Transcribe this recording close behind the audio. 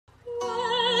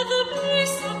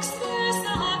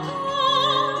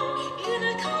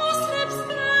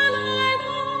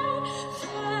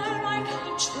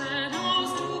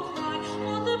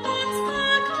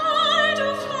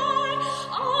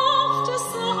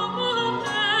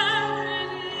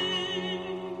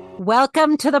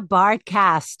Welcome to the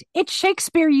Bardcast. It's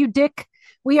Shakespeare, you dick.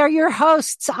 We are your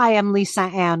hosts. I am Lisa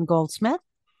Ann Goldsmith.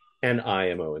 And I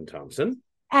am Owen Thompson.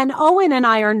 And Owen and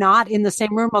I are not in the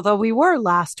same room, although we were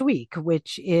last week,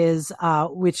 which is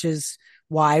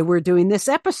why we're doing this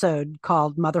episode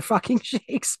called Motherfucking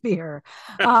Shakespeare.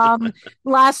 Um,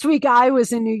 Last week I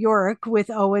was in New York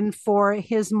with Owen for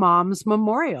his mom's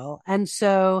memorial. And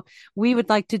so we would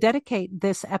like to dedicate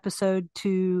this episode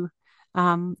to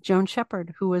Joan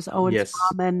Shepherd, who was Owen's Yes,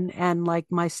 mom and like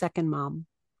my second mom.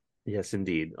 yes,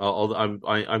 indeed. Although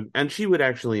and she would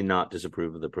actually not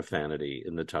disapprove of the profanity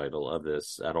in the title of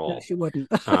this at No, all. she wouldn't.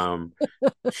 Um,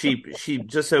 she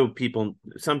just so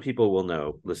some people will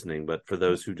know listening, but for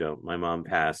those who don't, my mom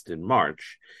passed in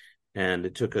March, and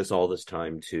it took us all this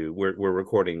time to. We're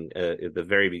recording at the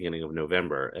very beginning of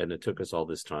November, and it took us all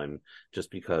this time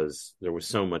just because there was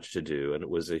so much to do, and it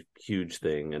was a huge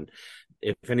thing. And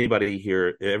if anybody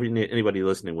here, anybody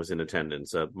listening was in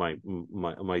attendance,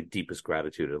 my deepest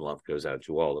gratitude and love goes out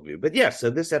to all of you. But yes,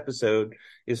 so this episode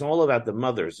is all about the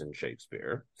mothers in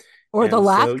Shakespeare, Or the and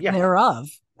lack so yeah, thereof,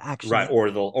 right, actually.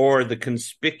 or the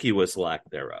conspicuous lack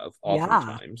thereof, Yeah.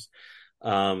 oftentimes.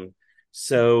 Um,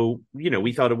 so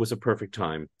we thought it was a perfect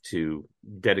time to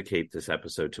dedicate this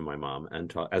episode to my mom,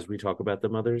 and as we talk about the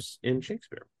mothers in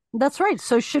Shakespeare. That's right.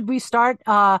 So should we start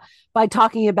by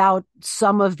talking about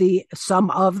some of the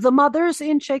mothers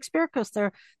in Shakespeare? Because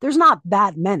there's not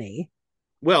that many.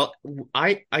 Well,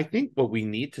 I think what we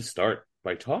need to start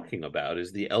by talking about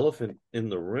is the elephant in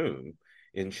the room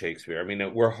in Shakespeare. I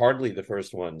mean, we're hardly the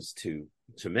first ones to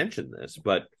mention this,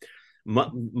 but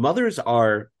mothers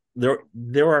are there.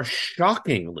 There are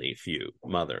shockingly few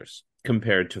mothers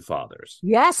compared to fathers.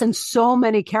 Yes, and so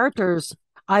many characters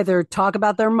either talk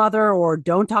about their mother or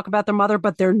don't talk about their mother,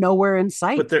 but they're nowhere in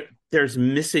sight. But there's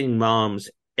missing moms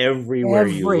everywhere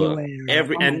you look.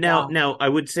 Everywhere. Oh my And now God. now I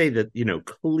would say that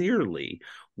clearly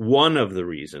one of the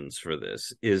reasons for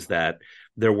this is that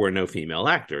there were no female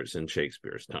actors in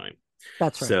Shakespeare's time.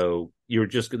 That's right. So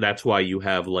that's why you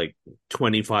have like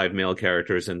 25 male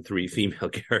characters and three female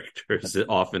characters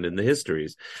often in the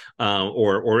histories,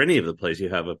 or any of the plays you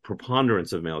have a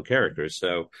preponderance of male characters.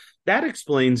 So that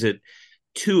explains it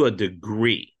to a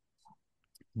degree.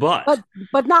 But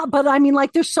But I mean,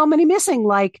 like, there's so many missing.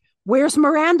 Like, where's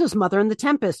Miranda's mother in The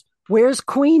Tempest? Where's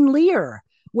Queen Lear?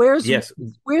 Where's yes,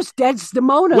 where's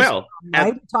Desdemona's well, mom, at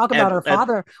right? Talk about at her at,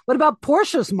 father. What about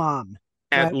Portia's mom?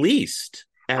 at Right. least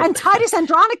And Titus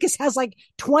Andronicus has like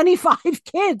 25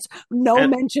 kids. No at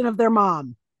mention of their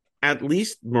mom. at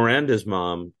least Miranda's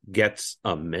mom gets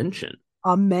a mention.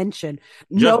 A mention.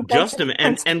 No Just mention.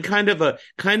 a and kind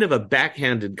of a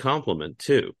backhanded compliment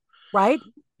too. Right?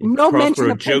 No mention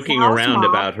Prospero of Prince joking Hal's around mom.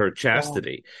 about her Yeah.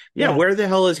 chastity. Yeah, Yeah. where the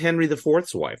hell is Henry the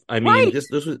Fourth's wife? I mean, Right.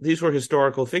 these were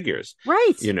historical figures.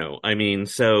 Right. I mean,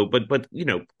 so but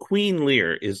Queen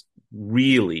Lear is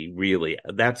really, really,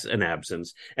 that's an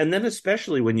absence. And then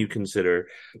especially when you consider,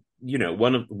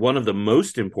 one of the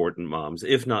most important moms,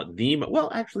 if not well,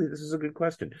 actually, this is a good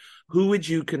question. Who would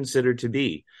you consider to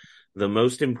be the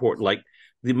most important, like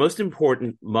the most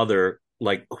important mother,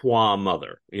 like qua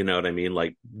mother? You know what I mean?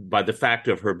 Like by the fact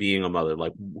of her being a mother,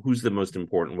 like who's the most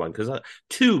important one? Because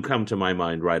two come to my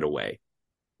mind right away.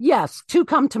 Yes, two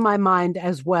come to my mind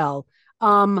as well.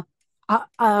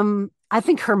 I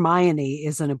think Hermione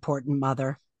is an important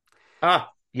mother. Ah,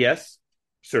 yes,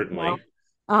 You know?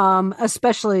 certainly.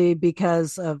 Especially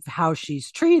because of how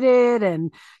she's treated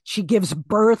and she gives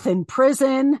birth in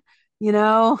prison, you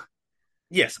know.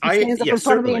 Yes, She stands up in yes,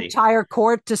 front of the certainly. entire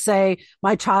court to say,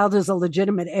 my child is a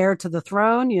legitimate heir to the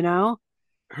throne, you know?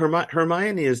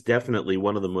 Hermione is definitely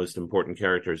one of the most important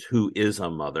characters who is a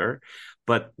mother,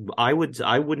 but I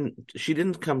wouldn't. She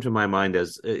didn't come to my mind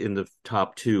as in the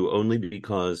top two only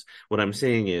because what I'm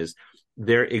saying is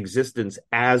their existence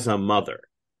as a mother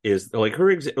is like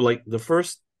like the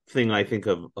first thing I think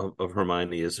of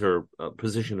Hermione is her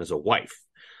position as a wife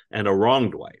and a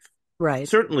wronged wife. Right.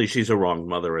 Certainly, she's a wronged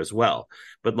mother as well,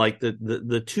 but like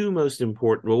the two most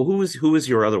important. Well, who is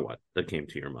your other one that came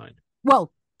to your mind?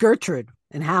 Well, Gertrude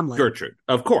and Hamlet. Gertrude,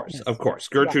 of course, Yes. of course. Yes.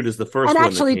 Gertrude is the And first one that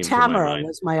actually, came to my Tamara mind.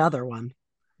 was my other one.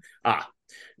 Ah,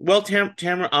 well,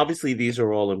 Tamara. Obviously, these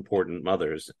are all important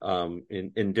mothers,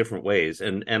 in different ways,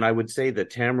 and I would say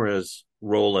that Tamara's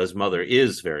role as mother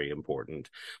is very important.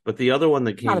 But the other one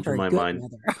that Not a came to very my good mind,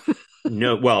 mother.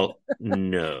 no, well,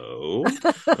 no.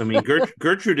 I mean,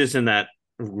 Gertrude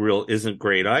isn't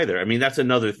great either. I mean, that's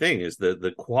another thing is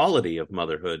the quality of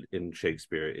motherhood in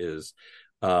Shakespeare is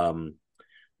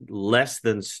less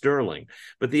than sterling.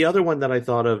 But the other one that I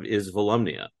thought of is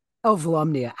Volumnia. Oh,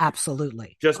 Volumnia,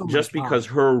 absolutely. Just Oh my just God. because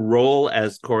her role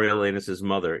as Coriolanus's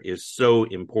mother is so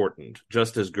important,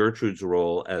 just as Gertrude's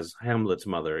role as Hamlet's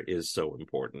mother is so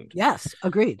important. Yes,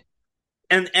 agreed.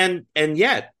 And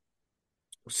yet,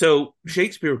 so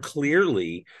Shakespeare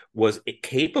clearly was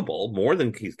capable, more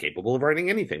than he's capable of writing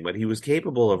anything, but he was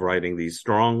capable of writing these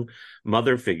strong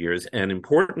mother figures and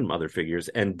important mother figures,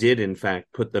 and did in fact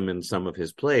put them in some of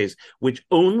his plays, which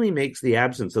only makes the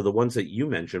absence of the ones that you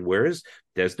mentioned. Where is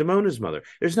Desdemona's mother?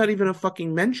 There's not even a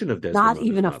fucking mention of Not Desdemona's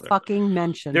even a mother. fucking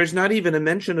mention. There's not even a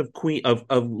mention of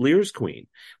Lear's queen,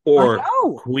 I or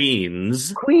know.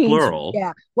 queens, Queens. plural.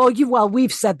 Yeah. Well,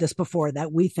 we've said this before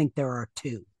that we think there are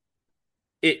two.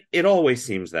 It always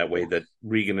seems that way, that Yes.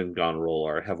 Regan and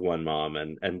Goneril have one mom,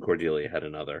 and Cordelia had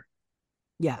another.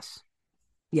 Yes.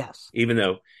 Yes. Even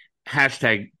though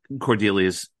hashtag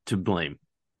Cordelia's to blame.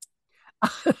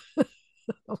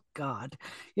 Oh God.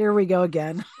 Here we go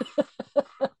again.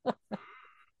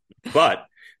 But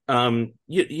I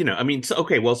mean, so,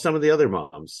 okay, well, some of the other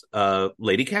moms,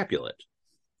 Lady Capulet,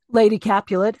 Lady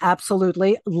Capulet,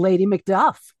 absolutely. Lady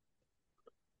Macduff.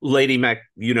 Lady Mac,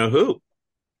 you know who?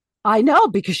 I know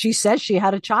because she says she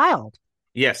had a child.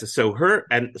 Yes, so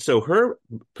her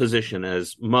position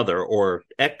as mother or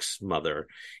ex-mother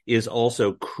is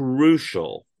also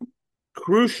crucial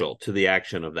to the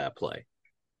action of that play.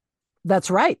 That's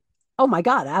right. Oh my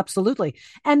God, absolutely.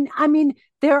 And I mean,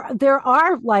 there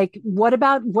are like, what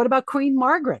about Queen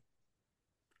Margaret?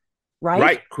 Right?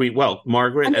 Right, Queen. Well, I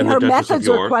Margaret mean, and the her Duchess of methods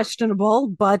are York. questionable,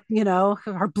 but her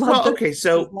Well, bloodthirstiness okay,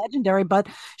 is legendary. But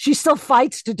she still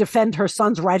fights to defend her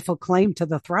son's rightful claim to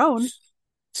the throne.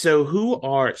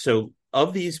 so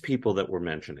of these people that we're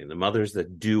mentioning, the mothers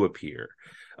that do appear.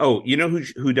 Oh, you know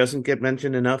who doesn't get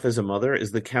mentioned enough as a mother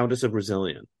is the Countess of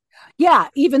Brazilian. Yeah,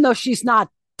 even though she's not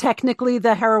technically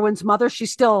the heroine's mother,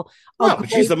 she's still a Well, but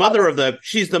she's great the mother mother. of the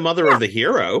she's the mother of Yeah, the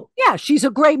hero. yeah, she's a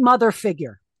great mother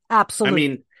figure. I Absolutely,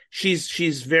 mean,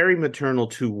 she's very maternal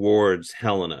towards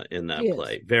Helena in she that is.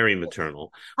 play, very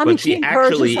maternal. I mean, But she King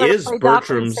Purges actually her to is play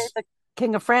Doctor and save Bertram's. the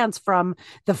King of France from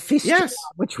the fistula, Yes,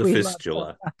 which the we love so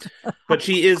fistula. much. But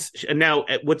she is now.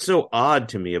 What's so odd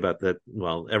to me about that?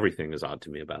 Well, everything is odd to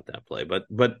me about that play. But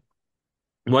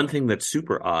one thing that's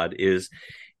super odd is,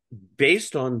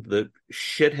 based on the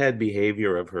shithead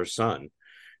behavior of her son,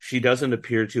 she doesn't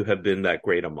appear to have been that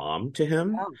great a mom to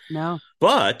him. No, no.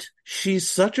 But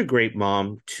she's such a great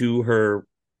mom to her,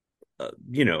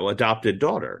 adopted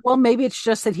daughter. Well, maybe it's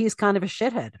just that he's kind of a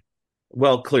shithead.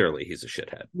 Well, clearly he's a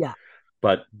shithead. Yeah,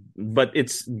 but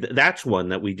that's one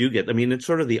that we do get. I mean, it's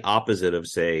sort of the opposite of,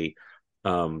 say,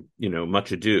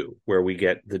 Much Ado, where we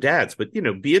get the dads. But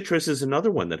Beatrice is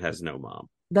another one that has no mom.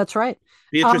 that's right.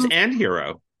 Beatrice Um, and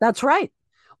Hero. that's right.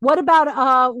 What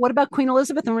about Queen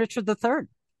Elizabeth and Richard III?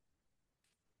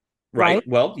 Right. Right?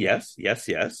 Well, yes. You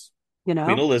Queen know,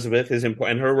 Elizabeth is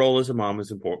important, and her role as a mom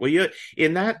is important. Well,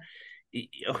 in that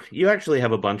you actually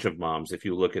have a bunch of moms if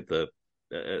you look at the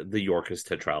Yorkist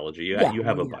tetralogy. yeah, You well,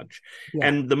 have a yeah, bunch, yeah.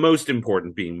 and the most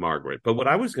important being Margaret. But what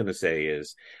I was going to say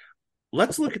is,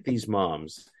 let's look at these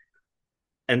moms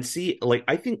and see, like,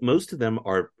 I think most of them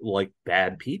are like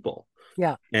bad people.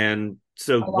 Yeah, And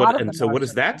so a lot what of and them so are what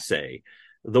does certainly. that say?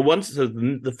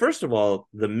 The first of all,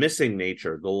 the missing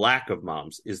nature, the lack of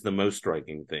moms is the most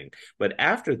striking thing. But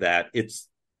after that, it's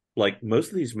like most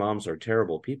of these moms are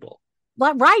terrible people.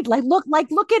 Right,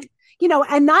 look at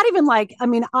and not even like, I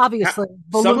mean, obviously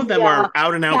Some of them Volumnia, are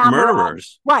out and out Tamara,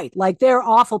 murderers. right, like they're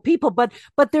awful people, but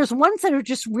there's ones that are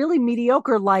just really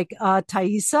mediocre, like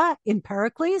Thaisa in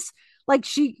Pericles. Like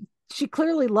she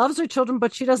clearly loves her children,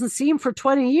 but she doesn't see them for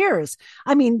 20 years.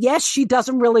 I mean, yes, she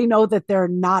doesn't really know that they're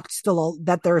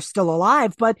still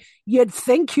alive, but you'd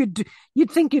think you'd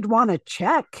want to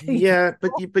check. Yeah,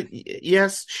 but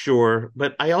yes, sure.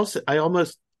 But I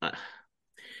almost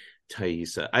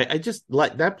Thaisa. I just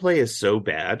like that play is so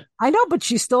bad. I know, but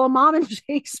she's still a mom in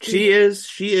Shakespeare. She And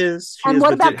is. what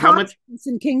But about how much? Constance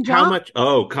and King How John? much?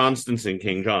 Oh, Constance and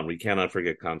King John. We cannot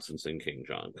forget Constance and King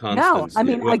John. No, Constance, I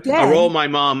mean, a role again, my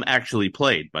mom actually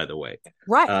played, by the way.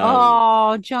 right. Um,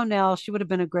 Oh, Jonelle, she would have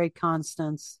been a great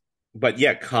Constance. but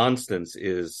yeah, Constance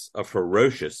is a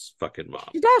ferocious fucking mom.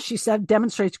 She does. She said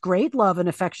demonstrates great love and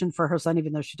affection for her son,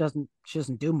 even though she doesn't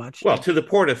do much. She Well, does. to the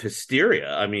port of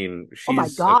hysteria. I mean, Oh my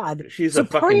God. she's a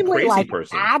fucking Supremely crazy like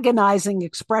person. agonizing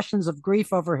expressions of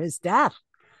grief over his death.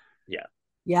 Yeah.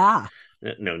 Yeah.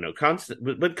 No, Constance,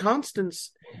 but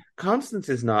Constance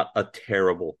is not a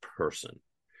terrible person.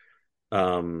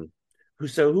 Let's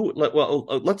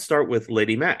start with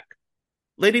Lady Mac.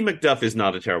 Lady Macduff is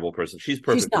not a terrible person. She's She's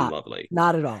perfectly not. lovely.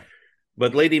 Not at all.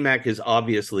 But Lady Mac is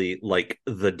obviously like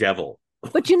the devil.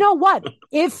 But you know what?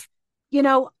 If, you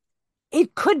know,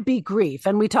 it could be grief.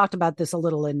 And we talked about this a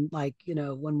little in, like,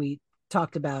 when we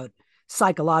talked about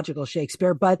psychological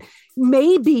Shakespeare, but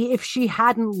maybe if she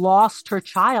hadn't lost her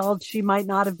child, she might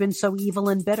not have been so evil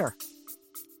and bitter.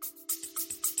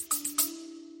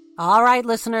 All right,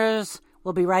 listeners,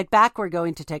 we'll be right back. We're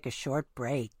going to take a short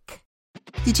break.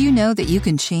 Did you know that you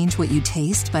can change what you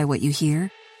taste by what you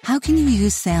hear? How can you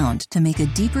use sound to make a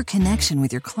deeper connection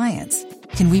with your clients?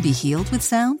 Can we be healed with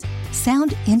sound?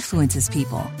 Sound influences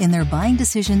people in their buying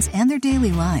decisions and their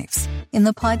daily lives. In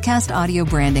the podcast Audio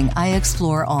Branding, I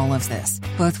explore all of this,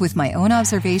 both with my own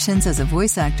observations as a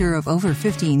voice actor of over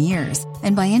 15 years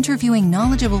and by interviewing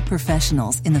knowledgeable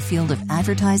professionals in the field of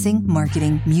advertising,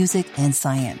 marketing, music, and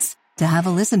science. To have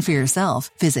a listen for yourself,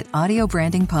 visit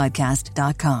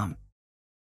audiobrandingpodcast.com.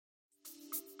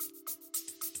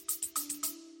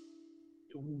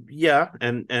 Yeah,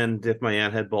 and if my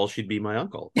aunt had balls, she'd be my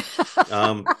uncle. She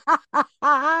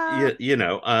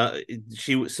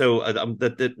so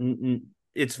that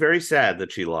it's very sad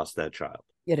that she lost that child.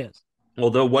 It is.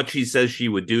 Although what she says she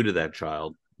would do to that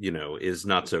child, is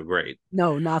not so great.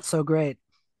 No, not so great.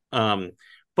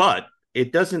 But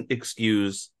it doesn't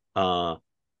excuse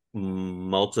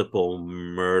multiple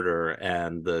murder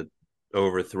and the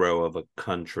overthrow of a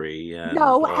country and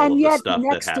all of the stuff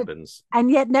that happens. And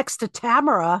yet next to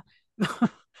Tamara.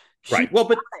 Right. Well,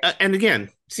 but and again,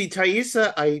 see,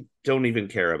 Thaisa, I don't even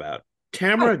care about.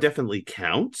 Tamara definitely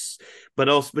counts, but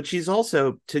she's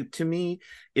also, to me,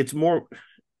 it's more,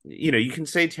 you can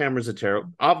say Tamara's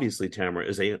obviously Tamara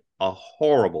is a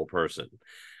horrible person,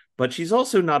 but she's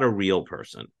also not a real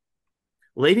person.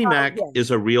 Lady Mac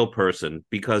is a real person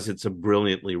because it's a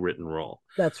brilliantly written role.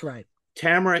 That's right.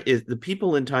 Tamara is, the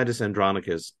people in Titus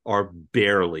Andronicus are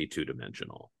barely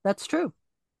two-dimensional. That's true.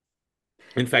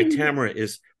 In fact, Tamara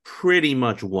is pretty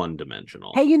much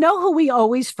one-dimensional. Hey, you know who we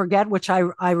always forget, which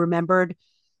I remembered,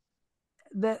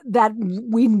 that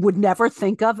we would never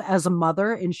think of as a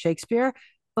mother in Shakespeare,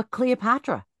 but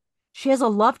Cleopatra. She has a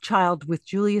love child with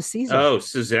Julius Caesar. Oh,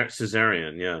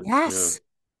 Caesarion, yeah. Yes. Yeah.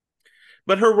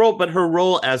 But her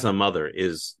role as a mother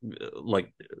is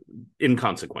like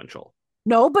inconsequential.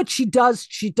 No, but she does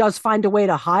find a way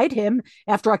to hide him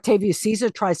after Octavius Caesar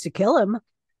tries to kill him.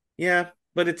 Yeah,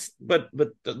 but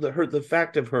the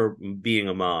fact of her being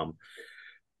a mom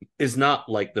is not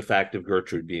like the fact of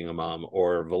Gertrude being a mom,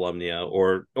 or Volumnia,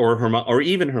 or or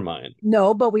even Hermione.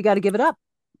 No, but we got to give it up.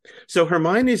 So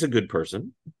Hermione's a good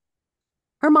person.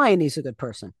 Hermione's a good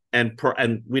person, and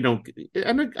we don't,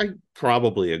 and I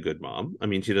probably a good mom. I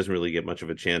mean, she doesn't really get much of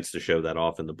a chance to show that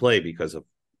off in the play because of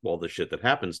all the shit that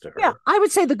happens to her. Yeah, I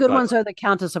would say the good ones are the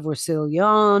Countess of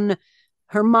Roussillon,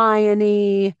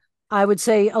 Hermione. I would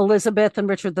say Elizabeth and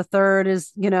Richard III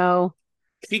is,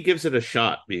 she gives it a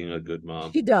shot being a good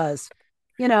mom. She does.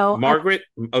 Margaret.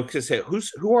 Okay, say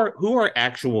who are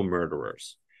actual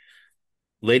murderers?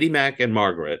 Lady Mac and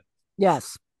Margaret.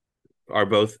 Yes. Are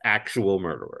both actual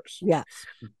murderers. Yes.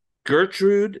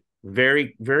 Gertrude,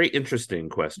 very, very interesting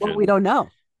question. Well, we don't know.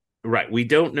 Right. We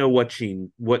don't know what she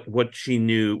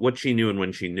knew and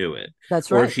when she knew it. That's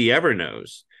right. Or if she ever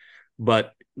knows.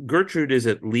 But Gertrude is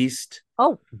at least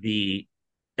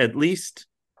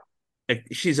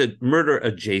she's a murder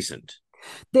adjacent.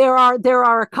 There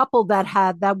are a couple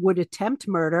that would attempt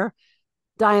murder.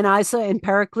 Dionysa and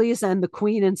Pericles and the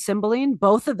Queen and Cymbeline,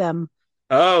 both of them.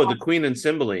 Oh, the Queen and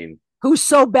Cymbeline. Who's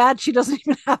so bad she doesn't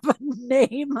even have a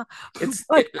name.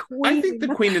 I think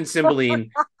the Queen and Cymbeline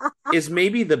is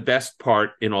maybe the best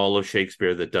part in all of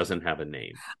Shakespeare that doesn't have a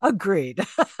name. Agreed.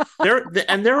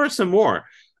 There are some more.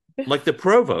 Like the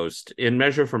Provost in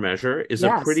Measure for Measure is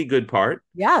a pretty good part.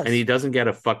 Yes. And he doesn't get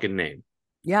a fucking name.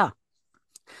 Yeah.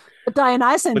 But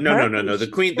Dionysa and no.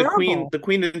 The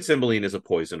Queen and Cymbeline is a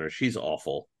poisoner. She's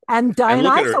awful. And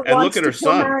Dionysa wants to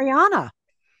kill Mariana.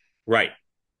 Right.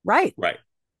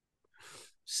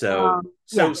 So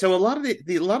a lot of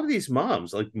a lot of these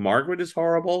moms, like Margaret is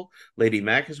horrible, Lady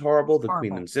Mac is horrible, the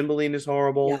Queen and Cymbeline is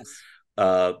horrible.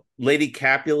 Yes. Lady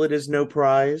Capulet is no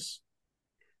prize.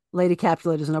 Lady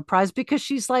Capulet is no prize because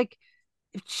she's not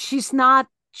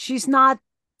just not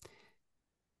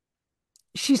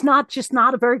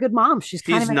a very good mom. She's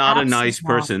not a nice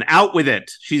person. Out with it.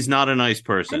 She's not a nice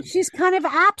person. And she's kind of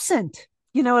absent.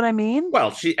 You know what I mean?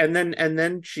 Well,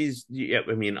 then she's,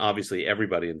 I mean, obviously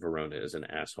everybody in Verona is an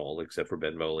asshole except for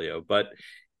Benvolio, but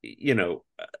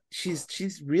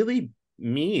she's really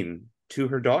mean to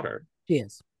her daughter. She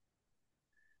is.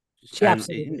 She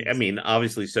absolutely is. I mean,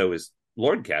 obviously so is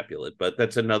Lord Capulet, but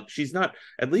that's another. She's not.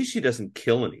 At least she doesn't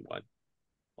kill anyone,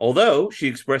 although she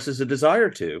expresses a desire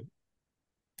to.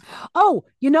 Oh,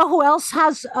 you know who else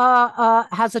has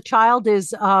a child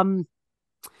is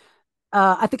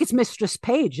I think it's Mistress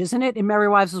Page, isn't it? In Merry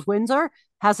Wives of Windsor,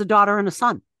 has a daughter and a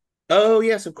son. Oh,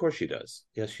 yes, of course she does.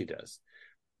 Yes, she does.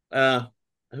 Uh,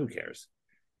 who cares?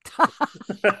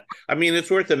 I mean,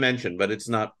 it's worth a mention, but it's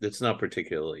not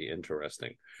particularly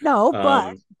interesting. No,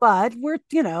 Um, but we're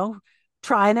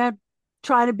trying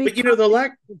to be but the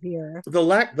lack positive here.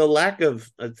 the lack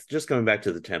of just coming back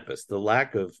to the Tempest, the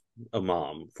lack of a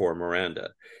mom for Miranda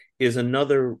is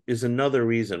another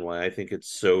reason why I think it's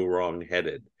so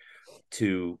wrong-headed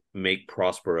to make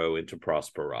Prospero into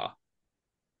Prospera.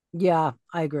 Yeah,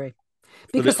 I agree. For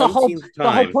Because the umpteenth the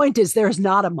whole time, point is there's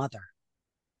not a mother.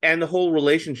 and the whole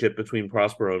relationship between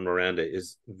Prospero and Miranda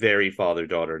is very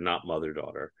father-daughter, not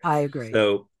mother-daughter. I agree.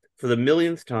 So for the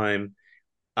millionth time,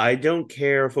 I don't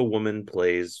care if a woman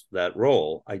plays that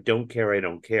role. I don't care. I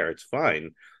don't care. It's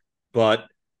fine. But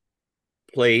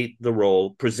play the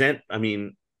role, I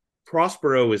mean,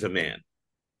 Prospero is a man.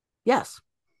 Yes.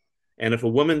 And if a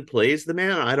woman plays the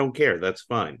man, I don't care. That's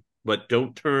fine. But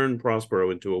don't turn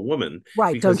Prospero into a woman,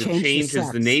 Right. Don't because it change the changes the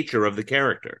sex. nature of the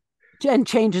character. And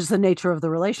changes the nature of the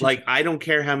relationship. Like, I don't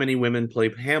care how many women play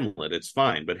Hamlet. It's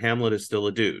fine. But Hamlet is still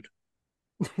a dude.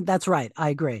 That's right. I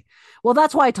agree. Well,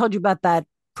 that's why I told you about that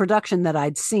production that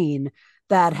I'd seen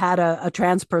that had a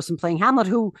trans person playing Hamlet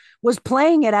who was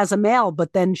playing it as a male,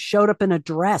 but then showed up in a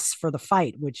dress for the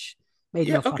fight, which made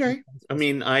Yeah, no fucking okay. sense. I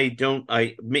mean,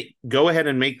 go ahead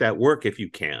and make that work if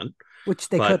you can. Which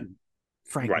they But couldn't,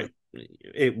 frankly.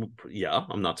 right. Yeah,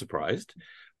 I'm not surprised.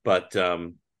 But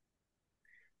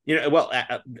well,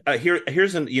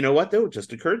 here's you know what though? It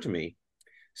just occurred to me.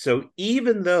 So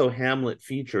even though Hamlet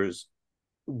features,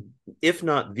 if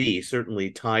not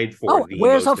certainly tied for the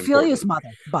where's most Ophelia's important.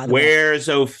 mother, by the way? Where's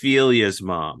Ophelia's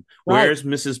mom? Right. Where's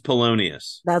Mrs.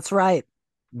 Polonius? That's right.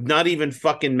 Not even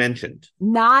fucking mentioned.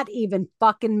 Not even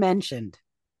fucking mentioned.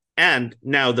 And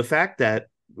now the fact that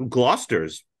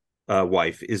Gloucester's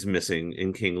wife is missing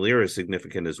in King Lear is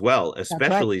significant as well,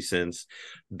 especially since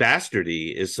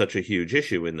bastardy is such a huge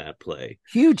issue in that play.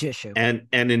 Huge issue. And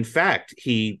in fact,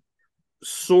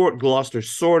 Gloucester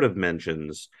sort of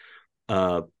mentions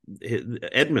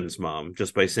Edmund's mom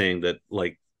just by saying that,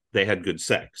 like, they had good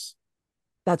sex.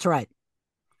 That's right.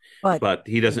 But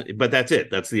he doesn't. But that's it.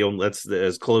 That's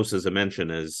as close as a mention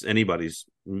as anybody's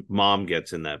mom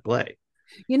gets in that play.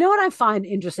 You know what I find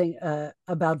interesting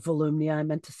about Volumnia? I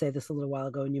meant to say this a little while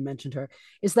ago, and you mentioned her.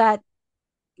 Is that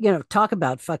talk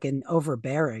about fucking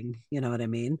overbearing? You know what I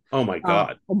mean? Oh my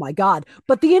god. Oh my god.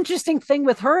 But the interesting thing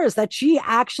with her is that she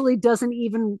actually doesn't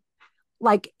even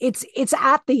like. It's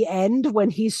at the end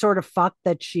when he's sort of fucked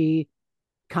that she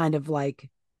kind of like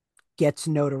gets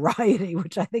notoriety,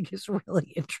 which I think is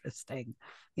really interesting.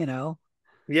 Yeah.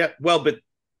 Well, but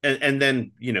and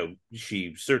then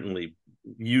she certainly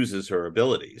uses her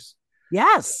abilities.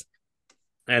 Yes.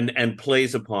 And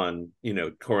plays upon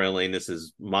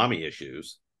Coriolanus's mommy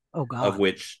issues. Oh god. Of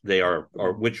which they are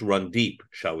which run deep,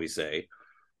 shall we say.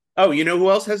 Oh, you know who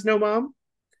else has no mom?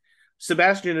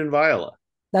 Sebastian and Viola.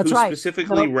 That's who right.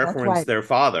 Specifically reference their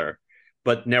father,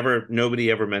 but nobody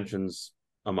ever mentions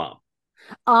a mom.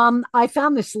 I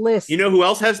found this list. You know who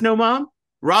else has no mom?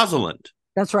 Rosalind.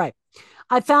 That's right.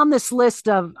 I found this list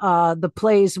of the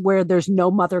plays where there's no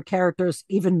mother characters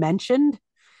even mentioned,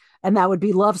 and that would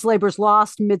be Love's Labor's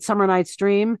Lost, Midsummer Night's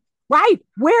Dream. Right?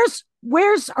 Where's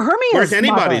Hermia's? Where's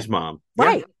anybody's mom?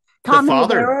 Right.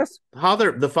 Yeah.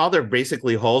 The father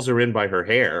basically hauls her in by her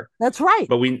hair. That's right.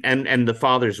 But and the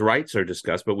father's rights are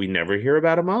discussed, but we never hear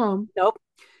about a mom. Nope.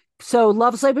 So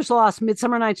Love's Labor's Lost,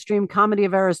 Midsummer Night's Dream, Comedy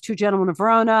of Errors, Two Gentlemen of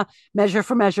Verona, Measure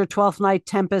for Measure, Twelfth Night,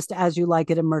 Tempest, As You Like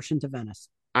It, and Merchant of Venice.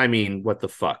 I mean, what the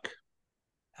fuck?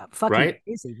 Fucking right?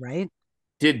 Crazy, right?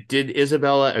 Did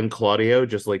Isabella and Claudio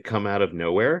just like come out of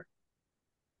nowhere?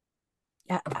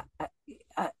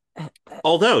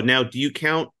 Although, now, do you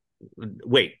count?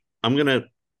 Wait, I'm gonna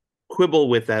quibble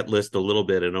with that list a little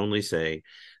bit and only say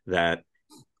that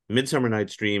Midsummer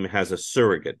Night's Dream has a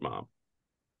surrogate mom,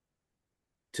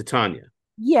 Titania.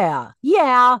 Yeah,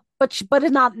 but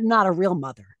it's not a real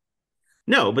mother.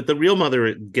 No, but the real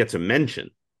mother gets a mention.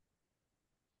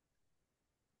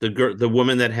 The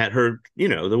woman that had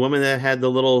the woman that had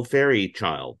the little fairy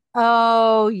child.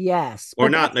 Oh yes, or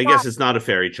not. I guess it's not a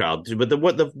fairy child, but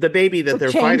the baby that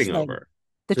they're fighting over,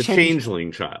 the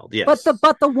changeling child. Yes,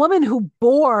 but the woman who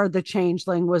bore the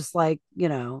changeling was like,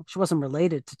 she wasn't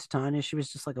related to Titania. She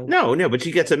was just like no, but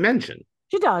she gets a mention.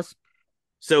 She does.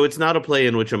 So it's not a play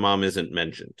in which a mom isn't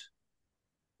mentioned.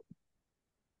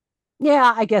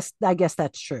 Yeah, I guess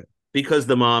that's true. Because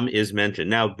the mom is mentioned.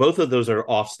 Now, both of those are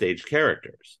offstage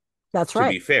characters. That's right.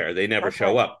 To be fair, they never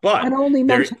show up. But and only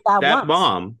mentioned that once.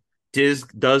 Mom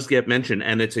does get mentioned,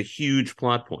 and it's a huge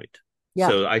plot point. Yeah,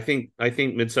 So I think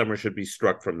Midsummer should be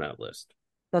struck from that list.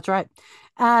 that's right.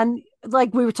 And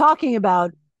like we were talking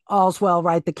about All's Well,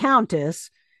 right? The Countess.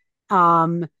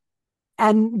 Um,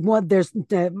 and what there's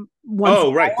the one for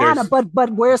Oh, right. Diana, There's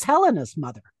but where's Helena's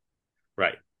mother?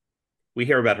 right. We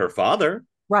hear about her father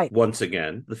Right. once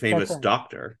again, the That's famous right.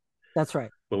 doctor, That's right.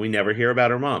 but we never hear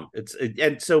about her mom.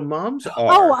 And so moms Oh,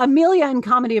 are Amelia in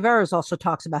Comedy of Errors also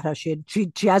talks about how she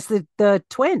has the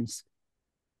twins.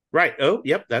 right. Oh,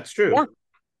 yep, that's Yeah, true.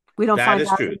 we don't That find is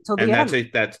out true, until and the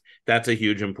that's end. a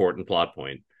huge important plot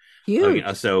point. Huge,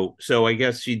 So I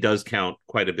guess she does count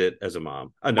quite a bit as a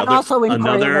mom. and Another also in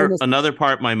another Coriolanus. another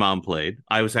part my mom played.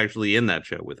 I was actually in that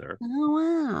show with her. Oh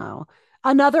wow!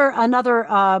 Another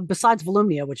besides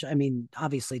Volumnia, which I mean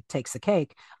obviously takes the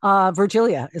cake.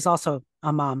 Virgilia is also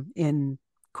a mom in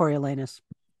Coriolanus.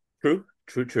 True,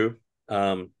 true, true.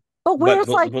 But But, where's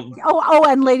but, like but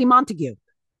and Lady Montague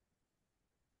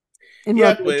in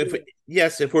yeah, Romeo and Juliet.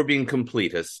 yes, if we're being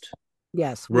completist,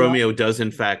 Yes, we are. Romeo does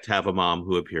in fact have a mom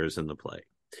who appears in the play.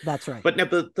 That's right. But no,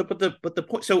 but the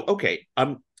point. So okay,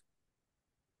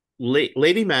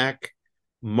 Lady Mac,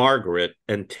 Margaret,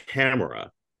 and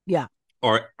Tamara Yeah,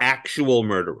 are actual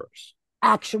murderers.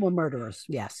 actual murderers.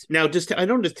 Yes. Now, does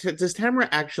Tamara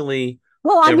actually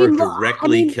Well, ever I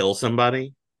directly mean, kill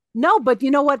somebody? no, but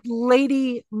you know what?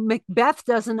 Lady Macbeth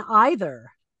doesn't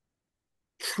either.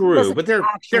 She True, doesn't but they're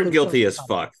actually kill guilty as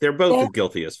somebody. fuck. They're both They,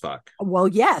 guilty as fuck. well,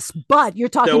 yes, but you're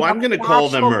talking So about I'm going to an call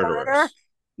them actual murder. murderers.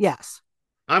 Yes,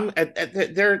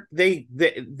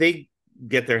 They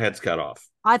get their heads cut off.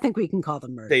 I think we can call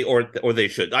them They murder. or they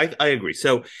should. I agree.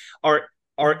 So are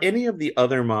any of the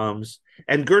other moms,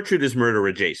 and Gertrude is murder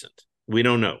adjacent? We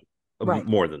don't know Right.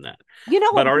 more than that. You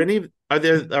know But what?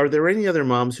 are there any other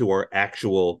moms who are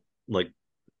actual like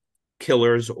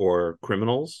killers or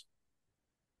criminals?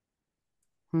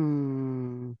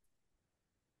 Hmm.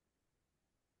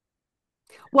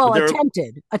 Well, There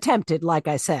attempted, like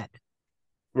I said.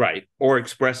 right or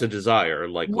express a desire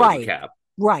like Lady Right. Cap.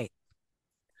 Right.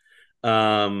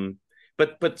 Um,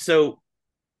 but so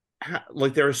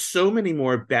like there are so many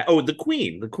more bad. Oh, the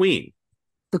Queen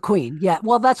The Queen. Yeah.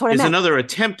 Well, that's what I is meant. another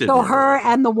attempted So her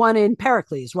murderer. and the one in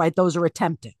Pericles, right? Those are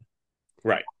attempted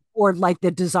Right. or like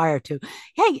the desire to.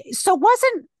 Hey, so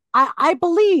wasn't I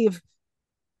believe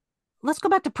let's go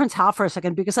back to Prince Hal for a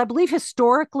second because I believe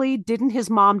historically, didn't his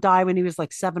mom die when he was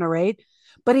like 7 or 8?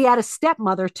 But he had a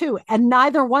stepmother too, and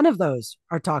neither one of those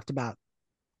are talked about.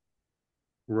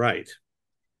 Right.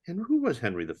 And who was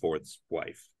Henry IV's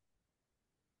wife?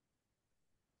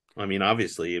 I mean,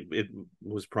 obviously, it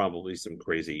was probably some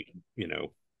crazy,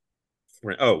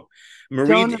 Oh, Marie,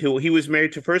 Joan, who he was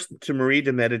married to first to Marie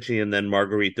de Medici and then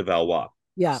Marguerite de Valois.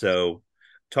 yeah, So,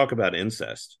 talk about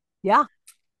incest. yeah,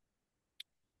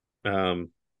 Um,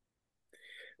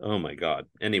 oh my God.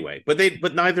 Anyway, but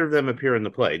neither of them appear in the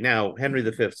play. Now, Henry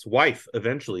V's wife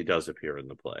eventually does appear in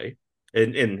the play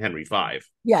in Henry V.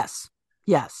 yes,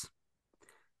 yes.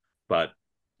 But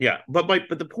yeah, but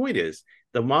the point is,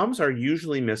 the moms are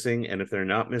usually missing, and if they're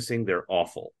not missing, they're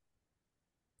awful,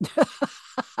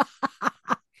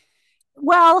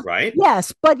 Well, right?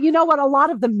 yes, but you know what? A lot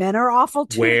of the men are awful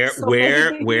too. Where So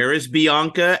where maybe where is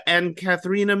Bianca and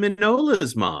Katharina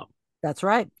Minola's mom? that's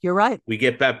right. You're right. We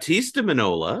get Baptista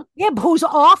Minola. Yeah, but who's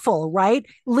awful, right?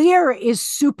 Lear is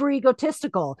super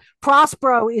egotistical.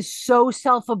 Prospero is so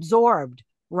self-absorbed,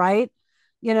 right?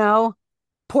 You know,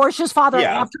 Portia's father,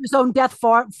 Yeah. after his own death,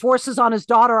 forces on his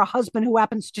daughter a husband who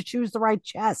happens to choose the right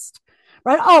chest,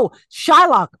 right? Oh,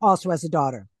 Shylock also has a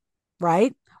daughter,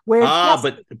 right? Where's Ah,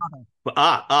 Jessica's mother? He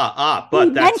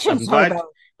but that's mentions her though.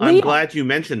 I'm Leah. glad you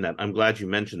mentioned that. I'm glad you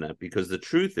mentioned that because the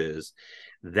truth is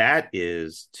that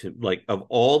is to like of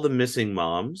all the missing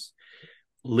moms,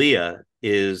 Leah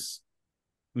is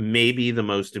maybe the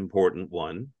most important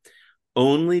one,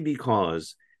 only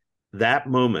because that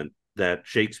moment that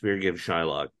Shakespeare gives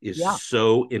Shylock is Yeah.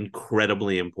 so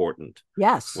incredibly important.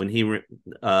 Yes. When he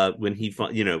he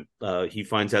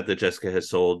finds out that Jessica has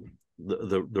sold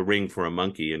the ring for a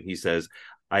monkey, and he says,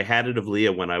 "I had it of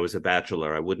Leah when I was a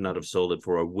bachelor. I would not have sold it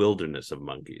for a wilderness of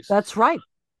monkeys." That's right.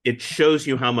 It shows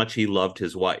you how much he loved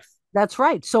his wife. That's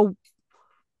right. So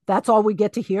that's all we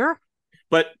get to hear.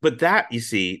 But that, you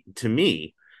see, to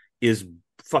me, is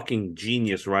fucking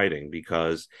genius writing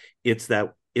because it's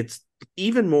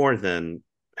even more than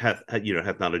hath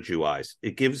not a Jew eyes.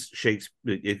 It gives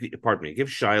Shakespeare, it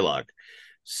gives Shylock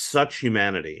such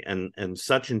humanity and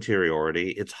such interiority.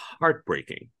 It's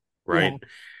heartbreaking, right? Yeah.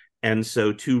 And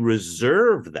so to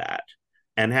reserve that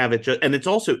and have it and it's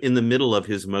also in the middle of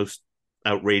his most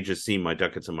outrageous scene, my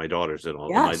ducats and my daughters and all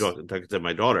Yes. my ducats and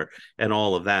my daughter and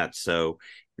all of that. So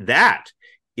that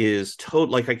is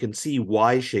total. Like, I can see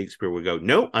why Shakespeare would go,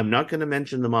 no, I'm not going to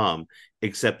mention the mom,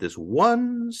 except this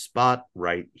one spot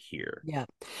right here. Yeah.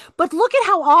 But look at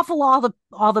how awful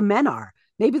all the men are.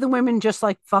 Maybe the women just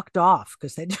like fucked off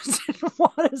because they just didn't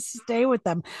want to stay with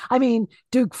them. I mean,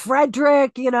 Duke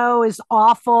Frederick, is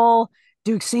awful.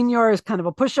 Duke Senior is kind of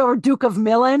a pushover. Duke of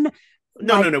Milan,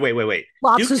 No, like, no, no, wait.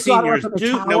 locks Duke his daughter up Senior's in the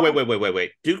Duke. No, tower.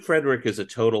 wait. Duke Frederick is a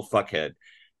total fuckhead.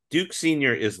 Duke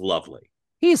Senior is lovely.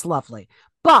 He's lovely.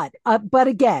 But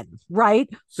again, right?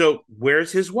 So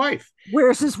where's his wife?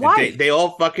 Where's his wife? They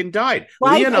all fucking died.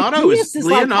 Right? Leonato's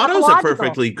like a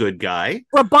perfectly good guy.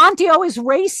 Brabantio is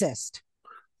racist,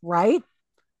 right?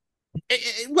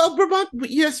 Well,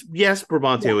 yes,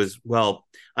 Brabantio is, well,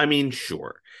 I mean,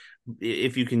 sure,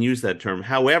 if you can use that term.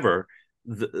 However,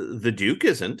 the Duke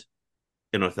isn't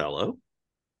in Othello.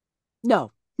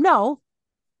 No.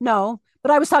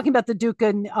 But I was talking about the Duke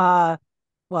in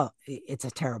well, it's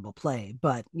a terrible play,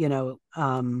 but in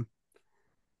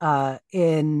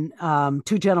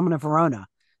Two Gentlemen of Verona,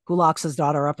 who locks his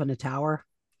daughter up in a tower.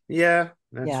 Yeah,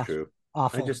 that's true.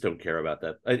 Awful. I just don't care about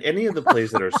that. Any of the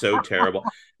plays that are so terrible.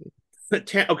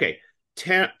 Okay,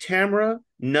 Tamara,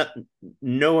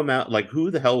 no amount. Like,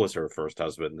 who the hell was her first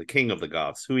husband? The king of the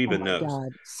Goths. Who even knows?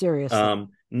 God, seriously.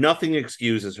 Nothing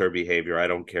excuses her behavior. I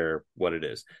don't care what it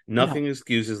is. Nothing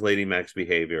excuses Lady Mac's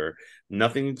behavior.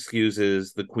 Nothing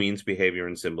excuses the Queen's behavior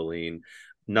in Cymbeline.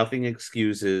 Nothing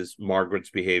excuses Margaret's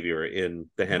behavior in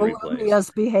the Henry plays.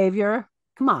 Volumnia's behavior.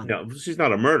 Come on. No, she's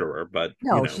not a murderer, but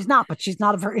no, she's not. But she's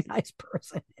not a very nice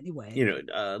person anyway.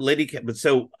 Lady. But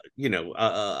so who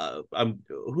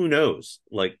knows?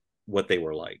 Like, what they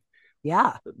were like.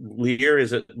 Yeah. Lear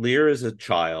is a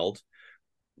child.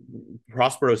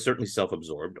 Prospero is certainly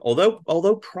self-absorbed.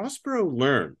 Although Prospero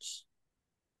learns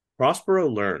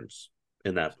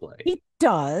in that play. He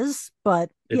does,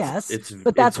 but but that's it's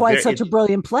why it's such a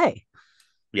brilliant play.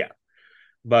 Yeah,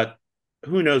 but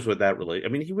who knows what that really? I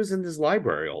mean, he was in his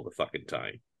library all the fucking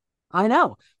time. I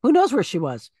know. Who knows where she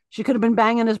was? She could have been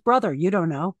banging his brother. You don't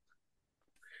know.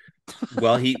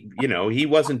 Well, he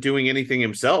wasn't doing anything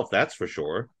himself. That's for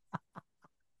sure.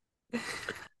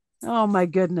 Oh my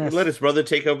goodness! He let his brother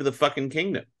take over the fucking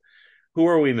kingdom. Who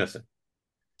are we missing?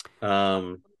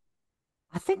 I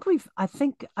think we've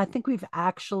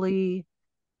actually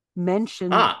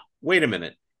mentioned. Wait a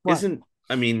minute. What?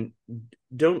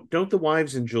 Don't the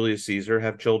wives in Julius Caesar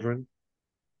have children?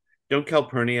 Don't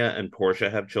Calpurnia and Portia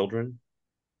have children?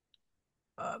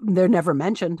 They're never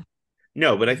mentioned.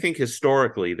 No, but I think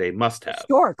historically they must have.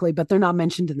 Historically, but they're not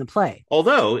mentioned in the play.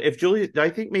 Although, I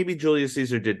think maybe Julius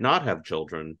Caesar did not have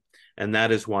children, and that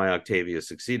is why Octavius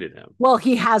succeeded him. Well,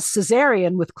 he has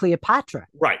Caesarion with Cleopatra.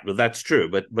 Right. Well, that's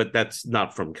true, but that's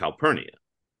not from Calpurnia.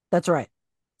 That's right.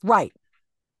 Right.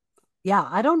 Yeah,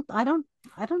 I don't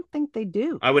think they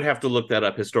do. I would have to look that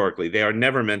up historically. They are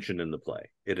never mentioned in the play.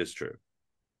 It is true.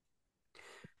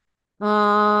 Who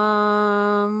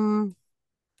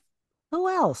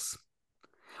else?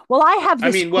 Well, I have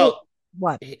this.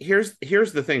 What? Here's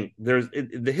the thing.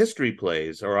 The history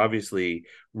plays are obviously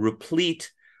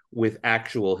replete with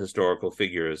actual historical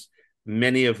figures,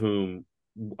 many of whom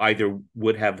either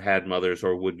would have had mothers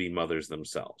or would be mothers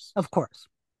themselves. Of course.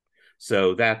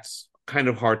 So that's kind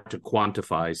of hard to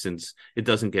quantify since it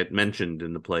doesn't get mentioned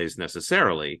in the plays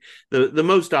necessarily. The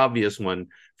most obvious one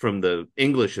from the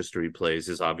English history plays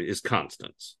is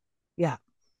Constance. Yeah.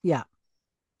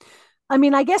 I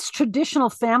mean, I guess traditional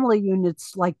family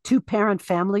units, like two-parent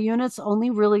family units, only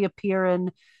really appear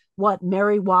in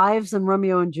Merry Wives and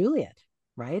Romeo and Juliet,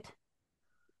 right?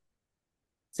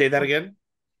 Say that again?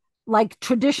 Like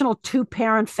traditional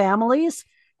two-parent families,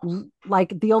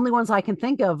 like the only ones I can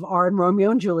think of are in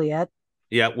Romeo and Juliet.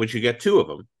 Yeah, which you get two of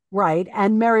them. Right,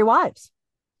 and Merry Wives.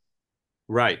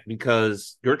 Right,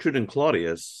 because Gertrude and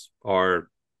Claudius are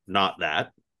not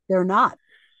that. They're not.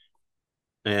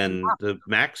 And the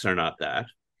Macs are not that.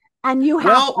 And you have...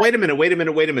 Well, wait a minute.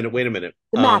 The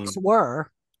Macs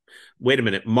were. Wait a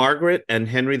minute. Margaret and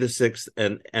Henry VI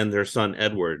and their son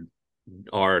Edward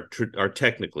are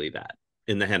technically that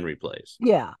in the Henry plays.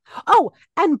 Yeah.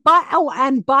 And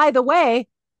by the way,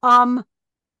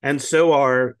 and so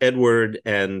are Edward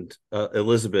and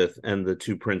Elizabeth and the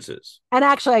two princes. And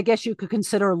actually, I guess you could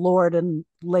consider Lord and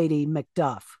Lady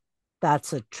Macduff.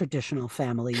 That's a traditional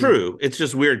family. True. Unit. It's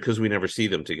just weird because we never see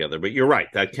them together, but you're right.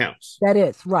 That counts. That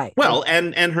is right. Well,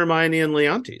 and Hermione and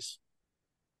Leontes.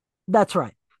 That's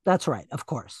right. Of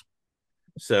course.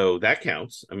 So that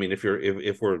counts. I mean, if we're,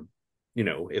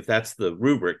 if that's the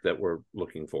rubric that we're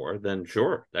looking for, then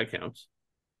sure, that counts.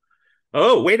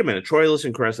 Oh, wait a minute. Troilus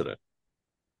and Cressida.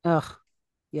 Ugh.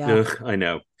 Yeah, Ugh, I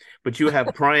know. But you have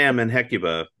Priam and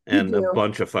Hecuba you and a do.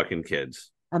 bunch of fucking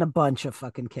kids. And a bunch of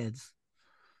fucking kids.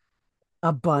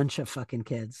 A bunch of fucking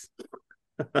kids.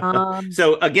 Um,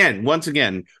 So again, once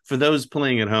again, for those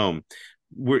playing at home,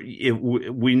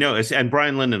 we know, and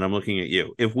Brian Linden, I'm looking at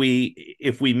you. If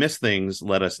we miss things,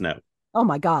 let us know. oh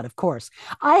my God, of course.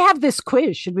 I have this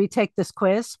quiz. Should we take this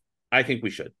quiz? I think we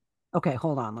should. Okay,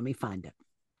 hold on. Let me find it.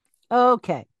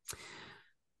 Okay.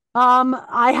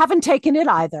 I haven't taken it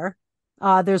either.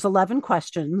 There's 11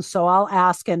 questions, so I'll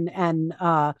ask and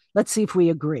let's see if we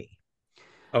agree.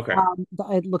 Okay.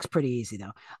 It looks pretty easy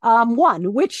though.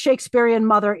 One, which Shakespearean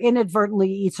mother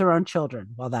inadvertently eats her own children?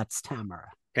 Well, that's Tamara.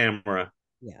 Camera.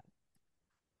 Yeah,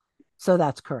 so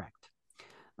that's correct.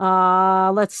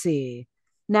 Let's see.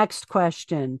 Next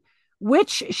question.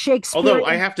 Which Although I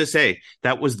Shakespearean have to say,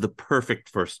 that was the perfect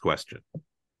first question.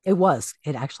 It was.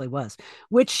 It actually was.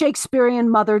 Which Shakespearean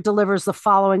mother delivers the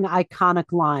following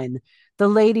iconic line? The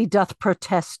lady doth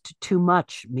protest too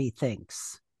much,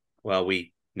 methinks. Well,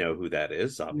 we know who that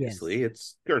is, Yes, obviously.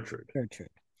 It's Gertrude. Gertrude.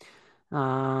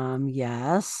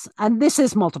 Yes. And this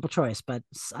is multiple choice, but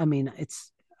I mean,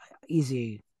 it's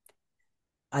easy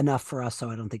enough for us, so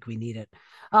I don't think we need it.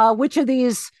 Which of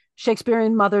these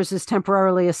Shakespearean mothers is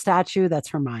temporarily a statue? That's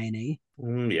Hermione.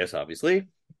 Yes, obviously.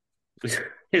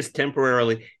 Is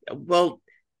temporarily, well,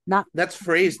 Not, that's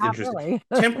phrased not interesting.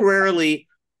 really. Temporarily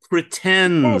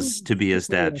pretends to be a A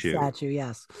statue. statue,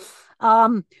 yes.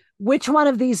 Um, which one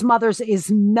of these mothers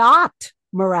is not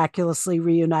miraculously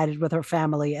reunited with her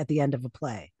family at the end of a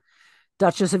play?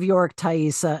 Duchess of York,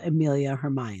 Thaisa, Amelia,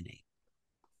 Hermione.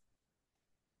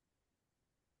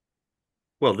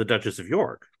 Well, the Duchess of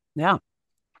York. Yeah,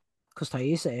 because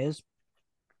Thaisa is.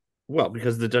 Well,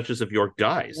 because the Duchess of York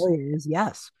dies. Amelia is,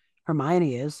 yes.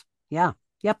 Hermione is. Yeah.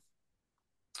 Yep.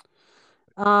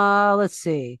 Let's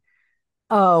see.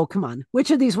 Oh, come on.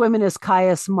 Which of these women is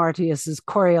Caius Marcius's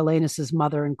Coriolanus's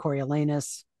mother and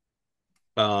Coriolanus?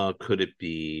 Could it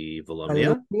be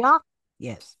Volumnia? Yeah.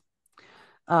 Yes.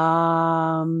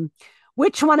 Um,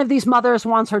 which one of these mothers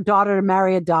wants her daughter to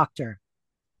marry a doctor?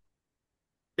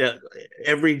 Yeah,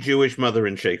 every Jewish mother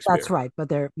in That's Shakespeare. right, but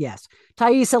they're yes.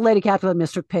 Thaisa, Lady Capulet,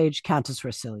 Mr. Page, Countess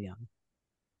Racilion.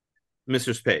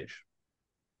 Mrs. Page.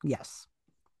 Yes.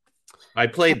 I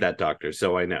played that doctor,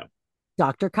 so I know.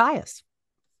 Dr. Caius.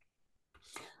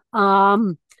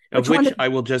 Of Of which I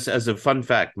will just, as a fun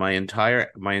fact, my entire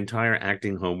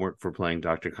acting homework for playing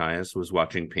Dr. Caius was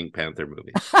watching Pink Panther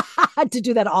movies. to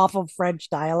do that awful French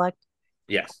dialect.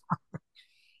 Yes.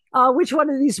 Which one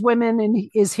of these women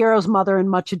is Hero's mother in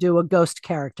Much Ado a ghost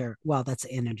character? Well, that's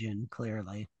Imogen,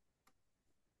 clearly.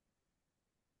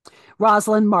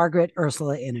 Rosalind, Margaret,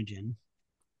 Ursula, Imogen.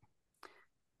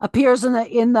 Appears in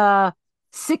the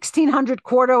 1600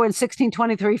 quarto and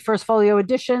 1623 first folio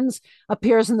editions.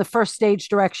 Appears in the first stage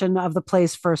direction of the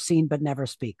play's first scene, but never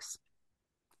speaks.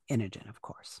 Imogen, of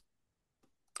course.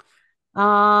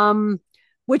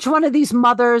 Which one of these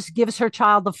mothers gives her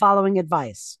child the following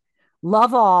advice?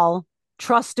 Love all,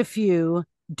 trust a few,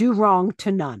 do wrong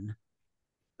to none.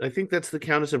 I think that's the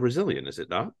Countess of Brazilian, is it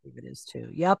not? It is too.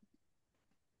 Yep.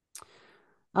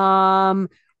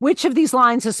 Which of these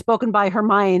lines is spoken by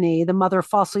Hermione, the mother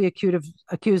falsely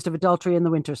accused of adultery in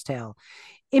The Winter's Tale?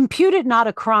 Impute it not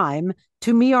a crime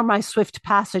to me or my swift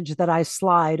passage that I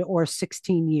slide, or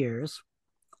 16 years.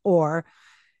 Or,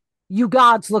 you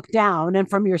gods look down and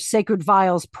from your sacred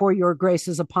vials pour your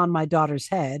graces upon my daughter's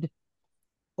head.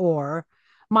 Or,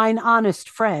 mine honest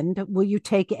friend, will you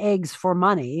take eggs for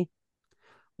money?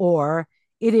 Or,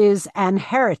 it is an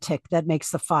heretic that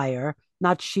makes the fire,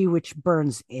 not she which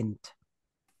burns in't.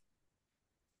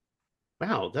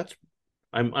 Wow,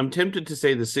 I'm tempted to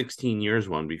say the 16 years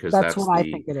one because That's what I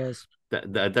think it is.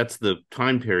 that's the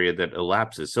time period that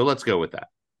elapses. So let's go with that.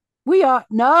 We are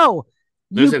no.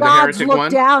 Is You it the gods heretic look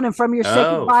one? down and from your sacred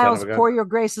Oh, son vials of a gun. pour your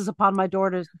graces upon my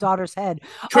daughter's head.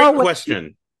 Trick when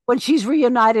question. when she's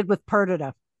reunited with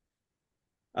Perdita.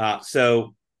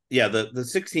 So yeah, the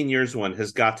 16 years one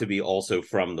has got to be also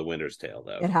from The Winter's Tale,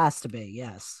 though. It has to be,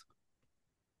 yes.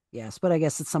 Yes, but I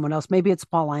guess it's someone else. Maybe it's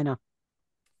Paulina.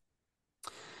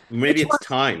 Maybe it's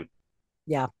time.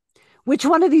 Yeah. Which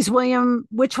one of these women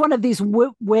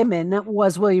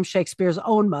was William Shakespeare's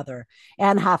own mother?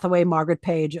 Anne Hathaway, Margaret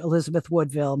Page, Elizabeth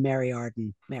Woodville, Mary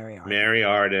Arden. Mary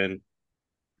Arden.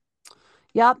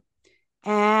 Yep.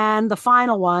 And the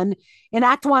final one, in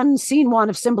Act 1, Scene 1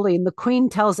 of Cymbeline, the Queen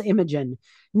tells Imogen,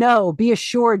 no, be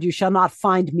assured you shall not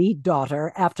find me,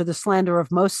 daughter, after the slander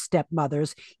of most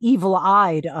stepmothers,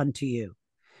 evil-eyed unto you.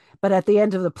 But at the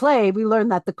end of the play, we learn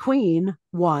that the Queen,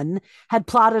 1, had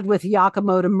plotted with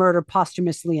Iachimo to murder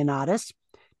Posthumus Leonatus,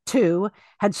 2,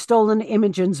 had stolen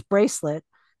Imogen's bracelet.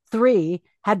 3,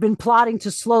 had been plotting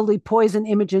to slowly poison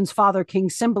Imogen's father, King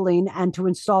Cymbeline, and to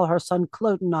install her son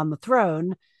Cloten on the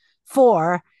throne.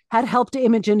 4, had helped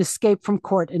Imogen escape from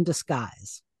court in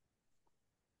disguise.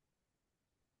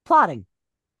 Plotting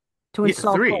to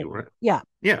install 3, Cloten. right? Yeah.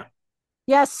 Yeah.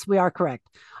 Yes, we are correct.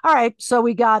 All right, so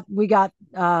we got 10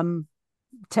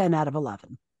 out of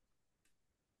 11.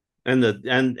 And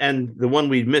the one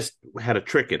we missed had a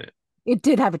trick in it. It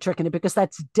did have a trick in it because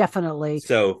that's definitely.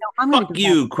 So fuck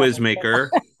you,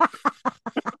 Quizmaker.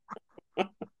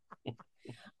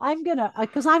 I'm gonna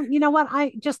because I'm. You know what?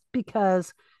 I just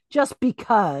because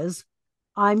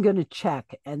I'm gonna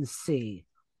check and see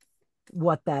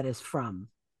what that is from.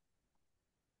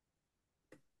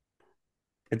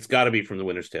 It's got to be from The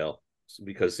Winter's Tale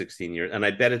because 16 years, and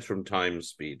I bet it's from Time's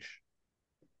speech.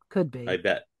 Could be. I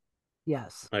bet.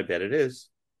 Yes. I bet it is.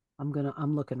 I'm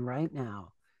looking right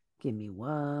now. Give me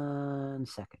 1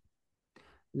 second.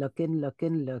 Looking.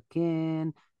 Getting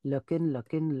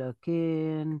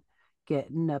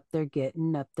up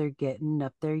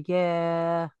there.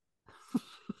 Yeah.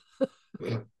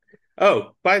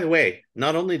 Oh, by the way,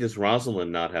 not only does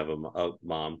Rosalind not have a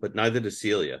mom, but neither does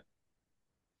Celia.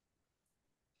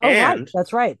 Oh, right.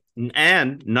 That's right.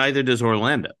 And neither does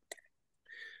Orlando.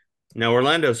 Now,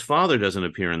 Orlando's father doesn't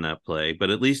appear in that play, but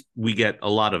at least we get a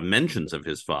lot of mentions of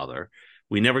his father.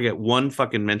 We never get one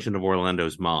fucking mention of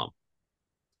Orlando's mom.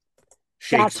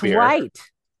 Shakespeare. That's right.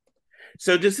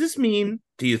 So does this mean,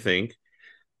 do you think,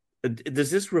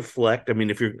 does this reflect, I mean,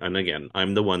 if you're, and again,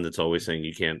 I'm the one that's always saying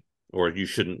you can't, or you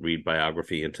shouldn't read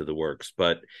biography into the works,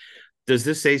 but does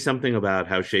this say something about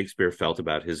how Shakespeare felt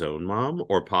about his own mom,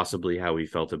 or possibly how he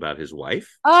felt about his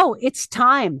wife? Oh, it's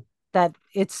time.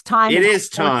 It's time. It is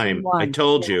time. I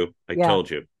told you. I told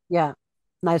you. Yeah.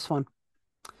 Nice one.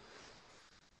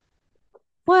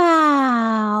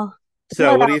 Wow.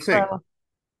 So what do you think?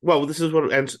 Well, this is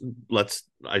what, and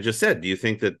I just said, do you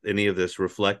think that any of this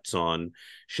reflects on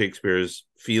Shakespeare's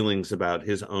feelings about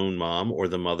his own mom or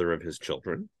the mother of his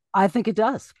children? I think it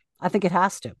does. I think it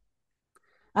has to.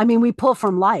 I mean, we pull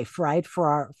from life, right?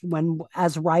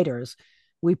 As writers,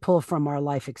 we pull from our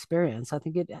life experience. I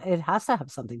think it has to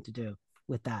have something to do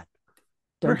with that.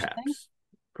 Perhaps.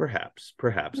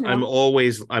 You know? I'm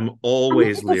always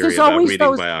leery about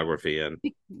reading biography and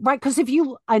right, because if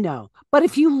you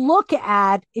look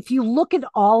at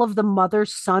all of the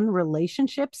mother-son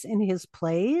relationships in his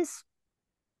plays,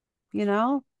 you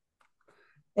know,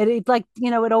 it like,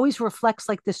 you know, it always reflects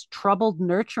like this troubled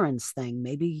nurturance thing.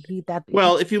 Maybe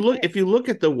if you look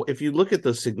at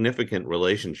the significant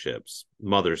relationships,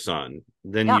 mother-son,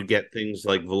 then you get things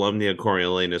like Volumnia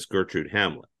Coriolanus, Gertrude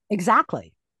Hamlet.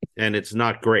 Exactly. And it's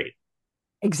not great.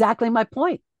 Exactly my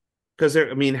point. Because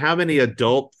how many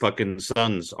adult fucking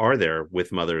sons are there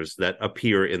with mothers that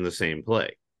appear in the same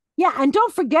play? Yeah, and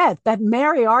don't forget that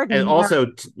Mary Arden, and also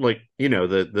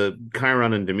the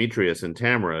Chiron and Demetrius and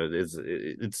Tamara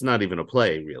it's not even a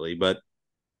play really, but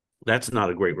that's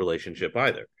not a great relationship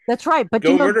either. That's right, but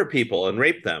go murder people and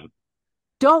rape them.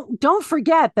 Don't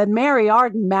forget that Mary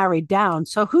Arden married down,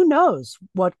 so who knows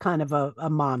what kind of a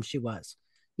mom she was,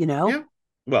 you know? Yeah.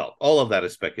 Well, all of that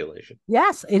is speculation.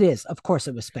 Yes, it is. Of course,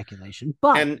 it was speculation,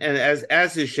 but and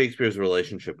as is Shakespeare's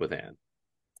relationship with Anne.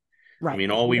 Right. I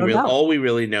mean, all we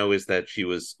really know is that she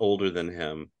was older than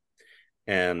him,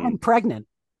 and pregnant,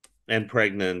 and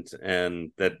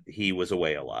that he was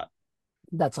away a lot.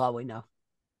 That's all we know.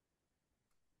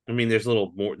 I mean, there's a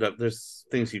little more. There's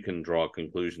things you can draw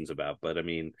conclusions about, but I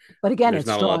mean, but again, it's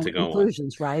not a lot to go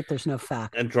conclusions, on. Right? There's no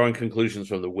fact, and drawing conclusions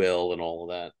from the will and all of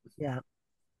that. Yeah.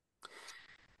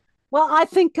 Well, I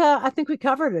think we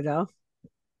covered it, though.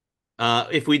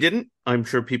 If we didn't, I'm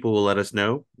sure people will let us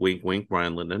know. Wink, wink,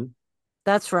 Brian Linden.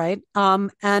 That's right.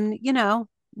 And you know,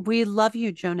 we love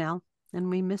you, Jonelle, and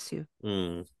we miss you.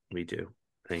 We do.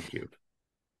 Thank you.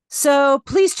 So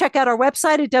please check out our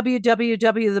website at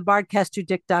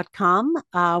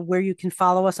www.thebardcastwhodick.com, where you can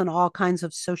follow us on all kinds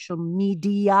of social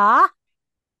media.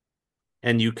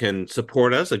 And you can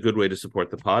support us. A good way to support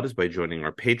the pod is by joining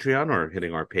our Patreon or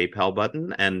hitting our PayPal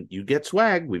button, and you get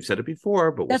swag. We've said it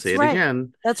before, but we'll say it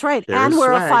again. That's right. And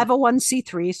we're swag. A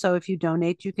 501c3, so if you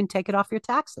donate, you can take it off your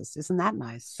taxes. Isn't that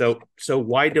nice? So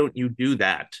why don't you do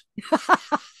that?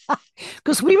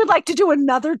 Because we would like to do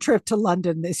another trip to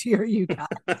London this year, you guys.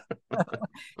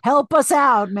 Help us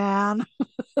out, man.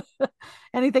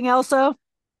 Anything else, though?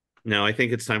 No, I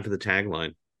think it's time for the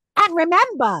tagline. And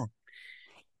remember,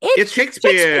 it's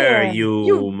Shakespeare, you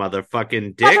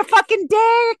motherfucking dick. Motherfucking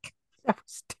dick. That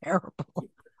was terrible.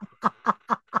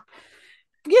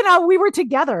 we were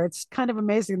together. It's kind of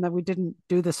amazing that we didn't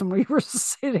do this when we were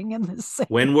sitting in the same.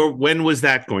 When was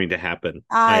that going to happen?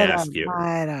 I ask you.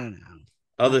 I don't know.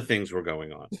 Other things were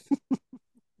going on.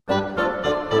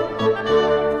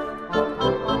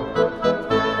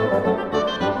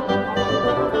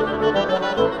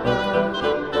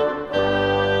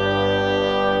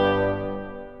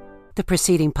 The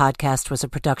preceding podcast was a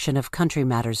production of Country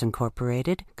Matters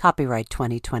Incorporated, copyright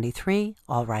 2023,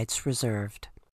 all rights reserved.